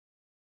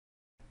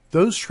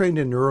Those trained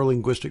in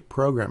neuro-linguistic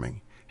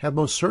programming have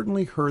most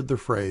certainly heard the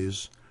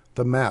phrase,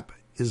 "the map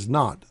is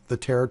not the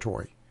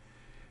territory."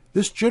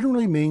 This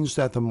generally means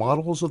that the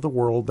models of the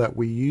world that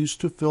we use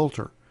to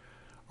filter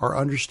our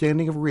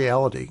understanding of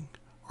reality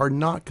are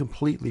not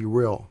completely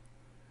real.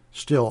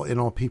 Still,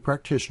 NLP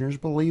practitioners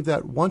believe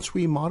that once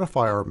we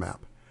modify our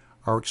map,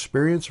 our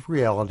experience of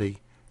reality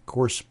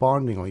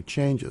correspondingly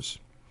changes.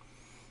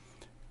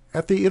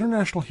 At the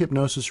International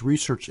Hypnosis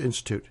Research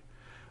Institute,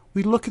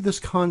 we look at this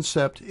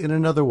concept in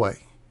another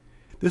way.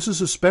 This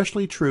is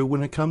especially true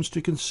when it comes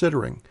to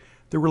considering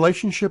the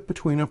relationship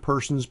between a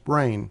person's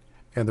brain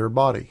and their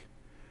body.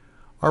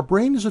 Our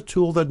brain is a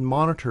tool that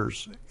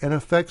monitors and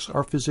affects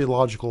our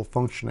physiological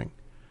functioning.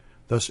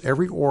 Thus,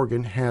 every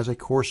organ has a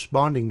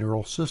corresponding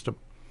neural system.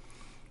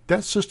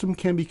 That system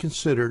can be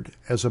considered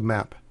as a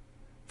map.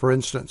 For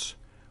instance,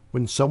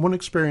 when someone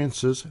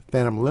experiences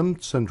phantom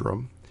limb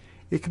syndrome,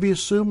 it can be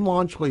assumed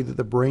logically that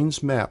the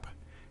brain's map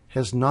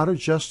has not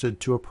adjusted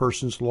to a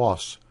person's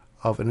loss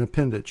of an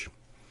appendage.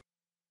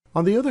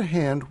 On the other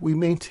hand, we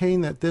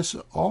maintain that this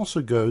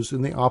also goes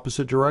in the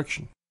opposite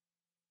direction.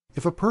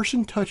 If a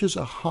person touches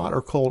a hot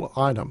or cold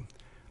item,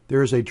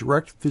 there is a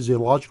direct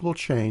physiological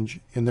change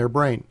in their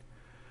brain.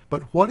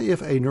 But what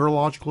if a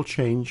neurological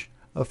change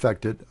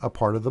affected a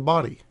part of the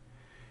body?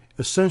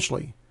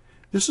 Essentially,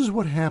 this is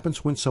what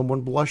happens when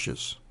someone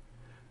blushes.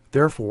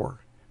 Therefore,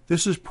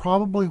 this is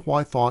probably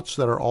why thoughts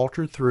that are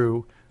altered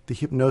through the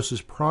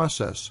hypnosis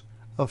process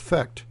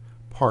affect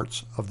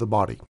parts of the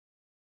body.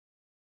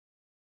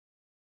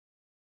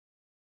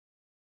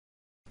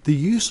 The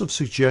use of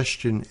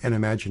suggestion and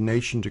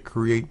imagination to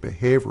create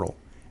behavioral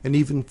and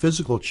even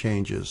physical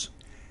changes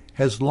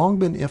has long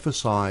been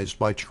emphasized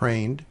by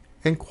trained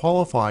and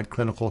qualified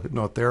clinical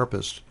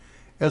hypnotherapists,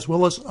 as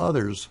well as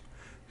others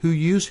who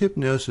use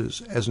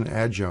hypnosis as an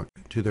adjunct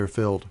to their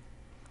field.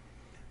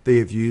 They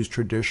have used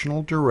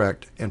traditional,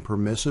 direct, and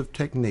permissive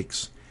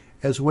techniques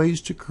as ways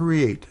to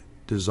create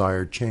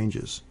desired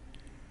changes.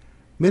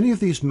 Many of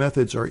these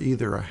methods are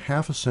either a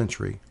half a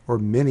century or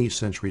many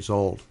centuries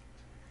old.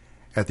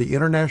 At the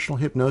International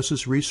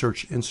Hypnosis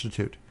Research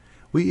Institute,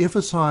 we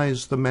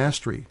emphasize the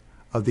mastery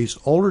of these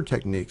older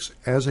techniques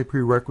as a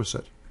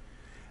prerequisite.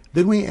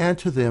 Then we add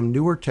to them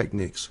newer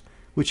techniques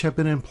which have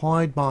been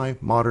implied by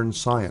modern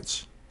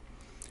science.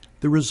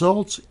 The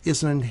result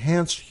is an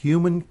enhanced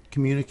human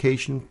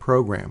communication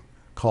program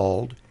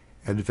called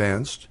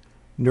Advanced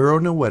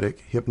Neuro-Noetic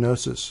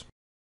Hypnosis.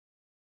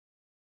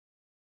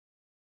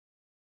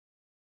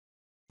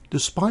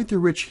 Despite the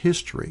rich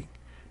history,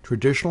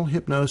 traditional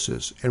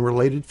hypnosis and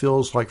related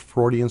fields like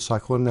Freudian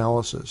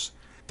psychoanalysis,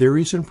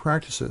 theories and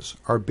practices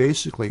are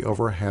basically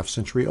over a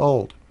half-century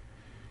old.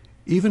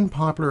 Even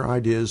popular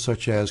ideas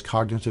such as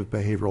cognitive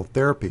behavioral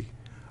therapy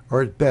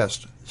are at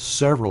best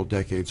several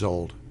decades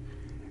old.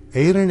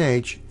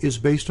 ANH is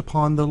based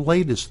upon the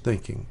latest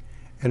thinking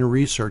and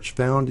research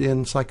found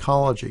in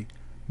psychology,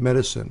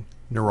 medicine,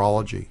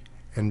 neurology,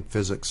 and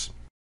physics.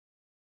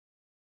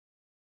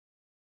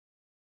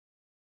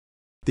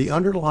 The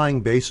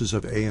underlying basis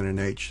of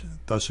ANH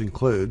thus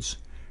includes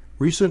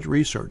recent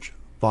research,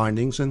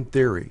 findings, and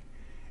theory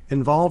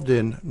involved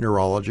in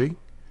neurology,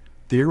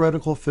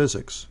 theoretical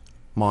physics,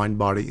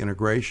 mind-body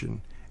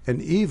integration,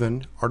 and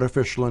even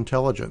artificial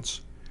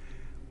intelligence.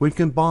 When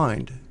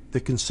combined,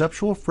 the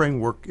conceptual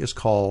framework is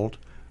called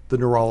the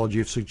neurology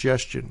of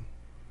suggestion.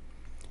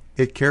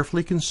 It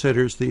carefully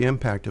considers the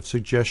impact of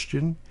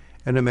suggestion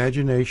and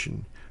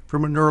imagination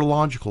from a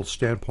neurological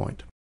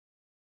standpoint.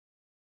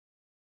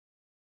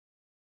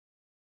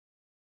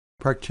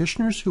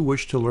 Practitioners who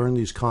wish to learn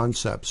these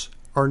concepts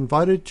are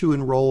invited to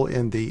enroll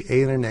in the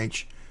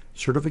ANH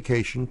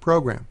certification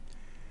program,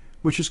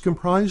 which is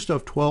comprised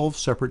of 12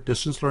 separate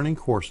distance learning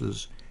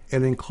courses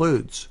and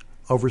includes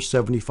over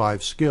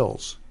 75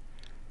 skills.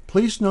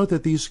 Please note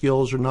that these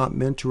skills are not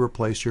meant to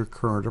replace your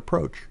current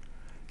approach,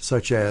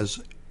 such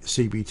as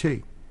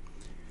CBT.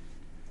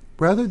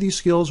 Rather, these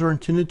skills are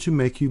intended to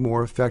make you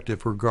more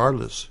effective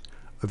regardless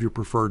of your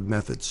preferred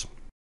methods.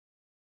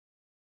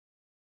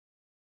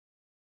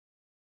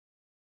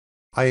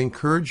 I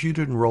encourage you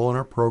to enroll in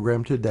our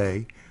program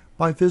today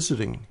by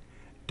visiting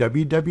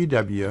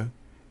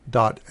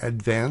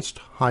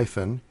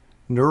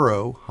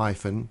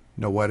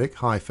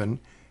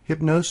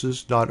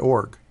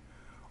www.advanced-neuro-noetic-hypnosis.org,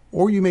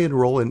 or you may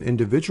enroll in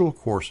individual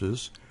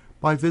courses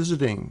by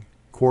visiting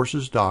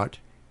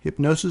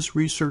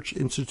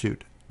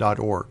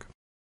courses.hypnosisresearchinstitute.org.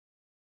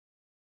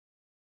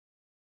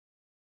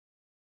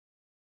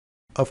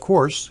 Of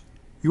course,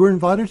 you are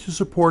invited to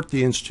support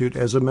the Institute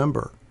as a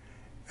member.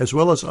 As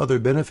well as other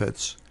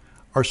benefits,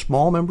 our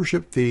small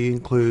membership fee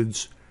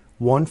includes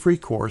one free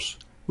course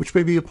which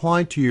may be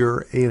applied to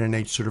your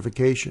ANH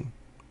certification.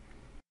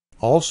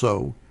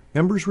 Also,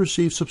 members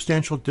receive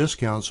substantial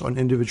discounts on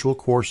individual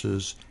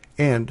courses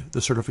and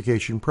the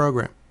certification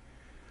program.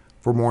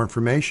 For more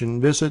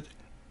information, visit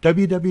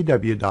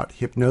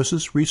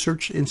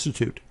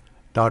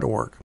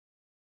www.hypnosisresearchinstitute.org.